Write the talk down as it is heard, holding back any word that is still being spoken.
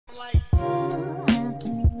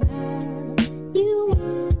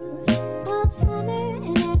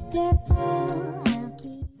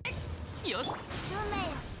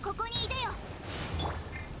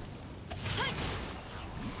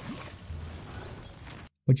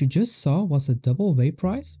What you just saw was a double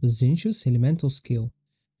Vaporize with Xingqiu's elemental skill.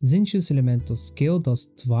 Xingqiu's elemental skill does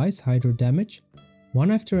twice hydro damage,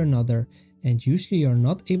 one after another, and usually you are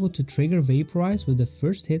not able to trigger Vaporize with the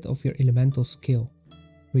first hit of your elemental skill,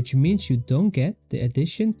 which means you don't get the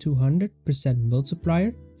addition 200%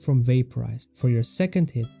 multiplier from Vaporize for your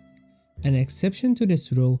second hit. An exception to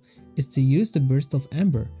this rule is to use the Burst of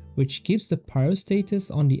Amber, which keeps the pyro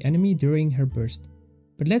status on the enemy during her burst.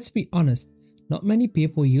 But let's be honest, not many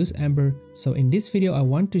people use Amber, so in this video I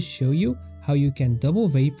want to show you how you can double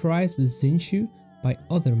Vaporize with Xingqiu by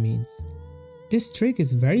other means. This trick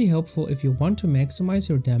is very helpful if you want to maximize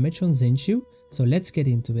your damage on Xingqiu, so let's get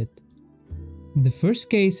into it. The first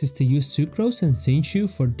case is to use Sucrose and Xingqiu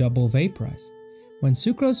for double Vaporize. When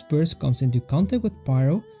Sucrose burst comes into contact with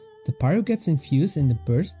pyro, the pyro gets infused in the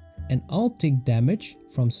burst and all tick damage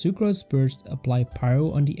from Sucrose burst apply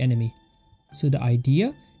pyro on the enemy. So the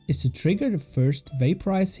idea is to trigger the first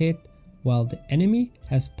Vaporize hit while the enemy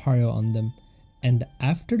has pyro on them, and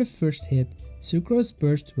after the first hit, Sucrose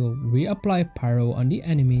burst will reapply pyro on the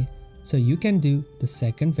enemy so you can do the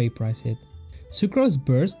second Vaporize hit. Sucrose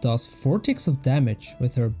burst does 4 ticks of damage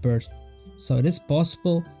with her burst, so it is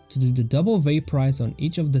possible to do the double Vaporize on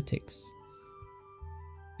each of the ticks.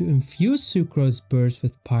 To infuse Sucrose burst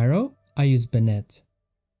with pyro, I use Bennett.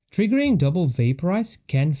 Triggering double Vaporize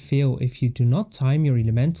can fail if you do not time your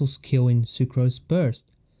elemental skill in Sucrose burst.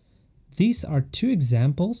 These are 2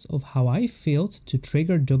 examples of how I failed to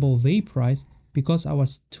trigger double Vaporize because I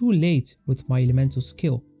was too late with my elemental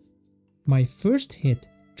skill. My first hit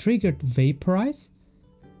triggered Vaporize,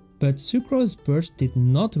 but Sucrose burst did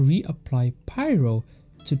not reapply pyro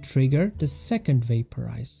to trigger the second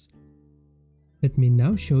Vaporize. Let me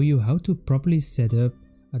now show you how to properly set up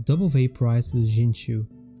a double Vaporize with Xingqiu.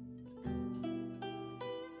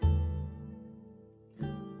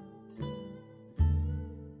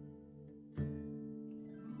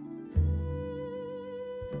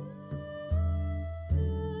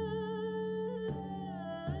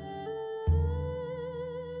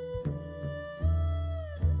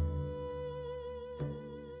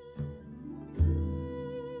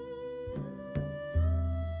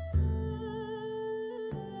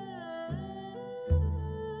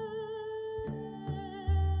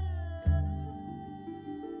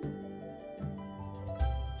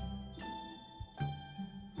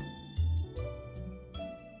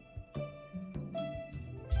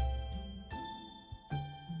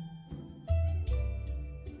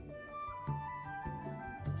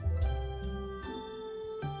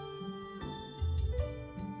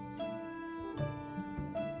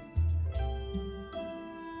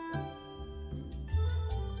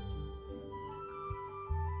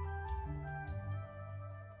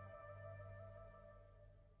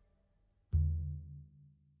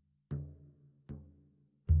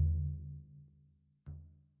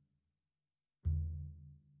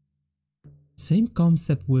 Same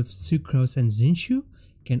concept with Sucrose and Xingqiu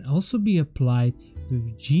can also be applied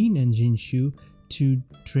with Jean and Xingqiu to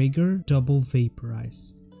trigger double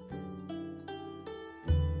Vaporize.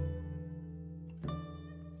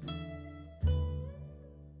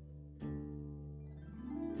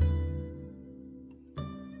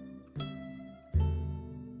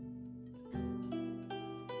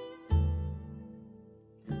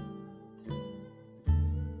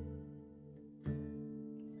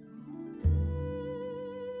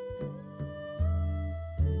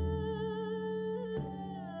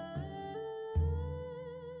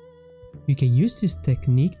 You can use this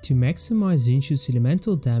technique to maximize Xingqiu's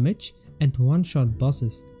elemental damage and one-shot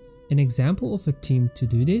bosses. An example of a team to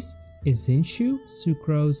do this is Xingqiu,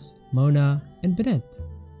 Sucrose, Mona, and Bennett.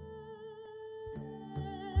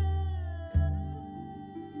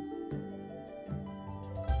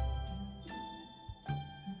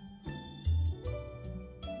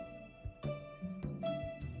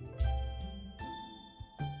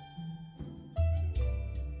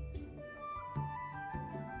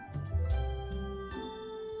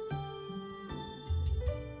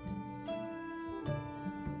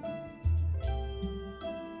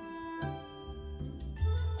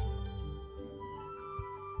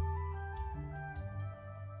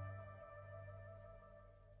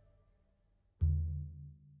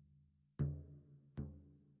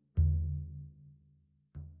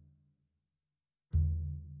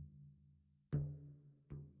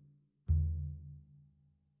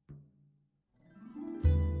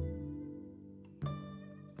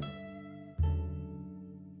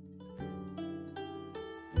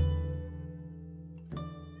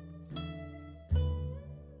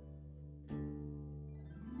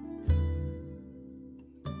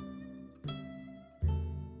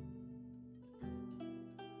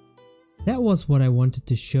 That was what I wanted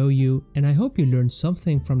to show you, and I hope you learned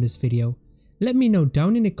something from this video. Let me know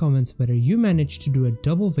down in the comments whether you managed to do a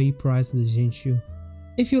double Vaporize with Xingqiu.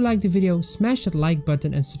 If you liked the video, smash that like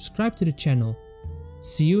button and subscribe to the channel.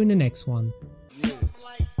 See you in the next one.